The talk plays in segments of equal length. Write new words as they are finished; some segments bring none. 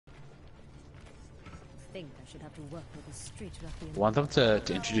think I should have to work with a street ruffian. I want them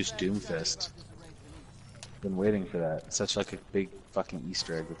to introduce Doomfist. Been waiting for that. It's such like a big fucking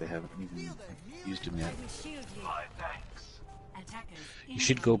Easter egg that they haven't even used him yet. You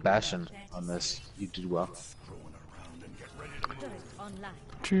should go Bastion on this. You did well.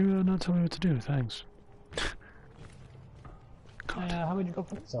 Could you not tell me what to do? Thanks. How would you go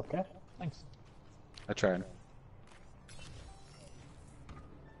for this? Okay, thanks. I tried.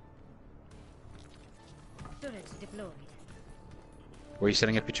 Turret deployed. Where are you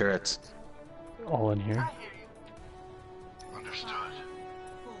setting up your turrets? All in here. Understood.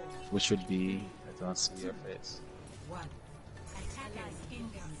 Which would be... I don't see your face. Attackers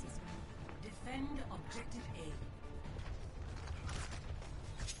incoming. Defend objective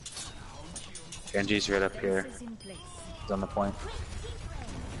A. Genji's right up here. He's on the point.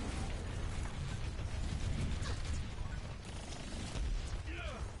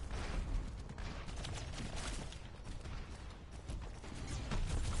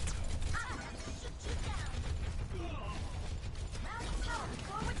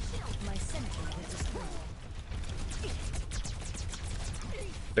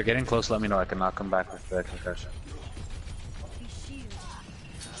 They're getting close, let me know, I can knock them back with the concussion.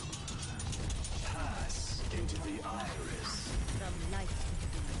 Pass into the iris. From light to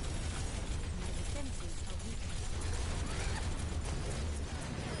my defenses are weak.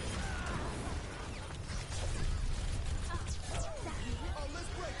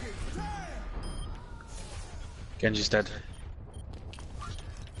 Genji's dead.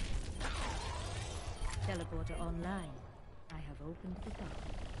 Teleporter online. I have opened the door.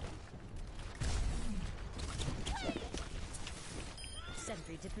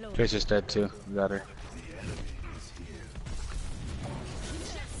 Sentry deployed. Tracer's dead too, we got her.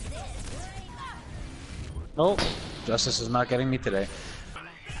 Oh, Justice is not getting me today.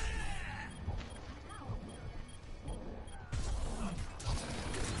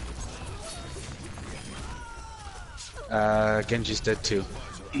 Genji's dead too.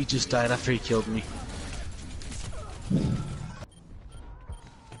 He just died after he killed me.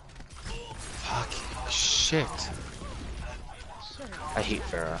 Fucking shit. I hate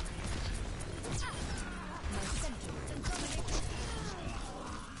Pharah.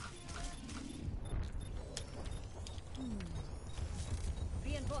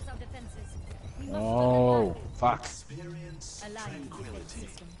 Reinforce our defenses. We must Oh, fuck. Experience align defense tranquility.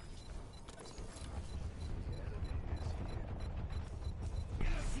 system.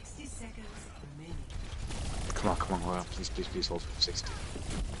 60 seconds remaining. Come on, Royal. Please, please, please hold for 60.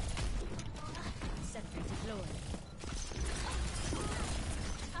 Sentry deployed.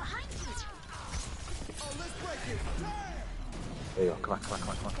 There you go, come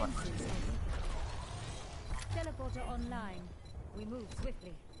on. Teleporter online. We move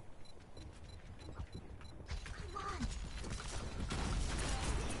swiftly.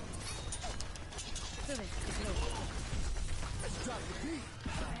 Turret deployed.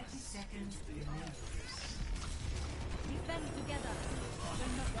 30 seconds remaining. Defend together.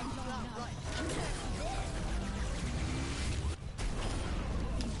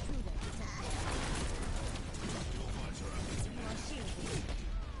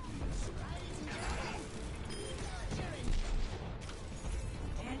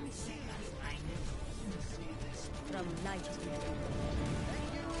 From light to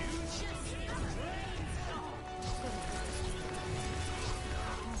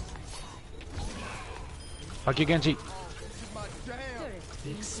Fuck you, Genji.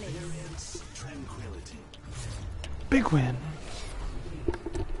 Experience tranquility. Big win.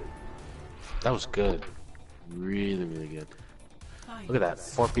 That was good. Really, really good. Look at that.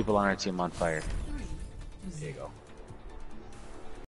 4 people on our team on fire. There you go.